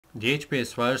The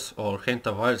HPS virus or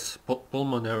Hanta-virus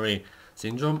pulmonary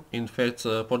syndrome infects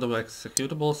portable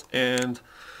executables and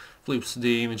flips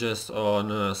the images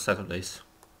on Saturdays.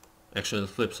 Actually, it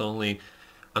flips only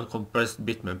uncompressed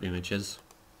bitmap images.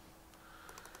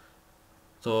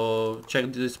 So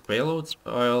check these payloads.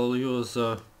 I'll use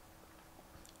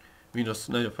Windows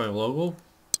 95 logo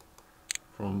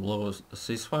from logo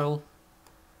sys file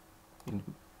in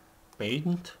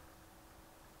Paint.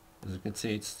 As you can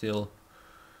see, it's still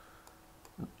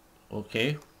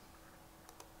okay.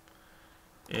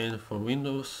 And for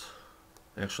Windows,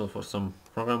 actually for some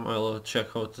program, I'll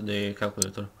check out the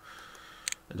calculator.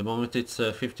 At the moment it's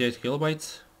 58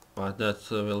 kilobytes, but that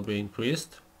will be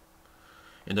increased.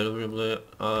 And there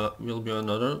will be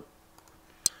another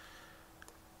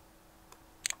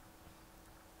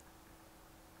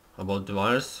about the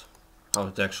virus, how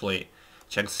it actually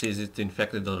checks is it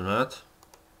infected or not,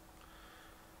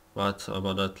 but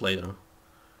about that later.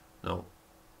 Now,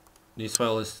 this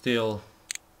file is still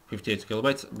 58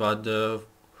 kilobytes, but the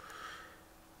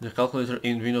calculator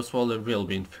in Windows folder will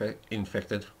be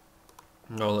infected.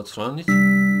 Now let's run it.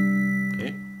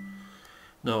 Okay.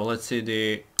 Now let's see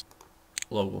the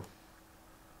logo.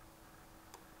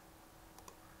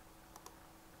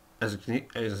 As you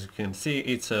can see,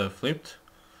 it's flipped.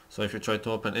 So if you try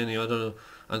to open any other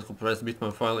uncompressed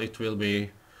bitmap file, it will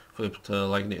be flipped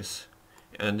like this.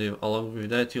 And along with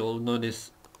that, you'll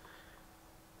notice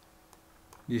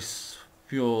these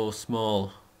few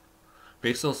small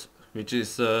pixels, which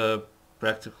is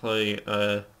practically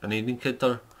an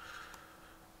indicator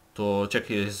to check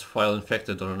is file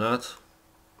infected or not.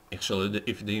 Actually,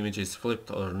 if the image is flipped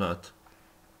or not.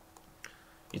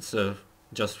 It's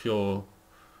just few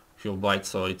bytes,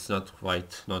 so it's not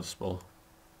quite noticeable.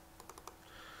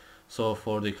 So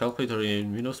for the calculator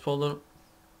in Windows folder,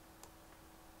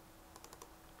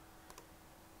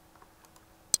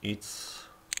 it's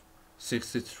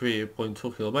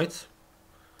 63.2 kilobytes,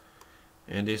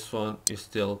 and this one is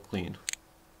still clean.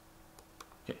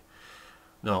 Okay.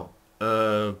 Now,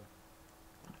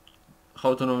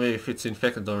 how to know if it's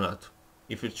infected or not?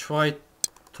 If you try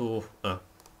to hold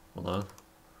on,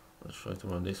 let's try to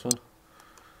run this one.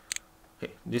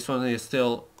 Okay, this one is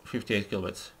still 58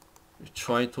 kilobytes. You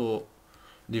try to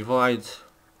divide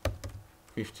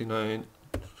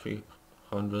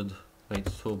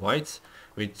 59,392 bytes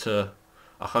with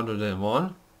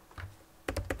 101.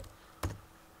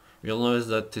 You'll notice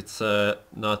that it's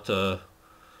not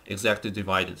exactly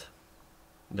divided.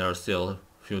 There are still a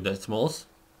few decimals.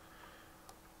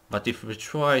 But if we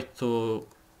try to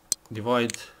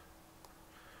divide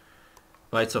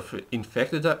bytes of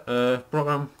infected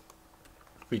program,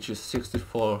 which is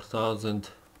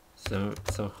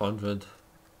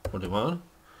 64,741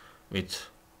 with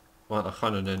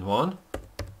 101,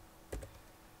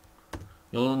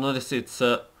 you'll notice it's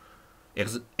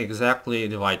exactly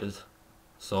divided,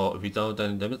 so without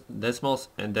any decimals,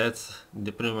 and that's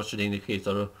pretty much the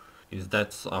indicator is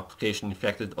that application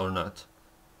infected or not.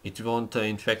 It won't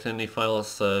infect any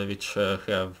files which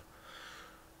have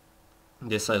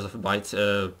this size of bytes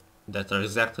that are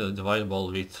exactly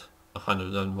divisible with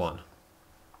 101.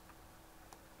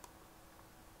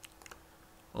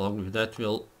 Along with that,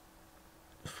 we'll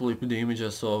flip the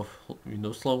images of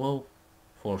Windows logo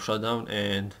for shutdown,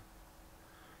 and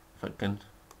if I can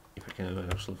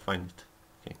actually find it.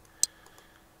 Okay.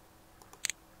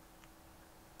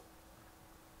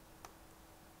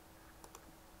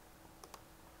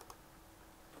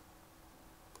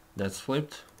 That's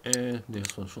flipped, and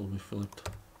this one should be flipped.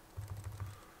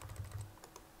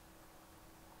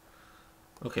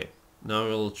 Okay, now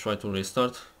we'll try to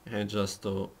restart and just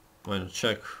to minor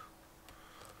check.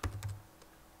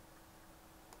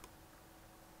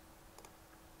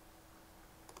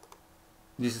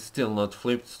 This is still not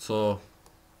flipped, so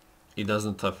it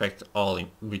doesn't affect all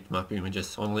bitmap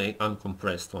images, only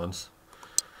uncompressed ones.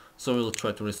 So we'll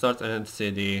try to restart and see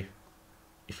the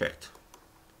effect.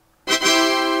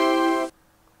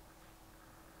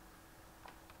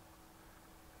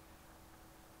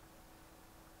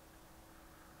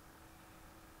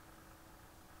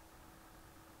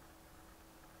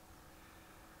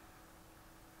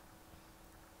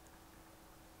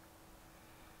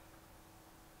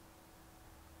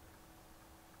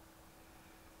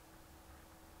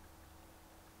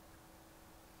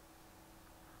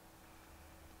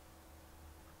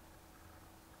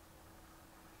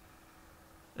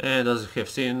 And as you have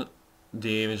seen,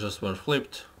 the images were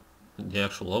flipped, the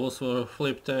actual logos were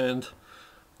flipped, and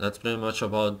that's pretty much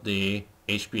about the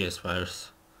HPS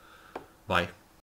virus. Bye.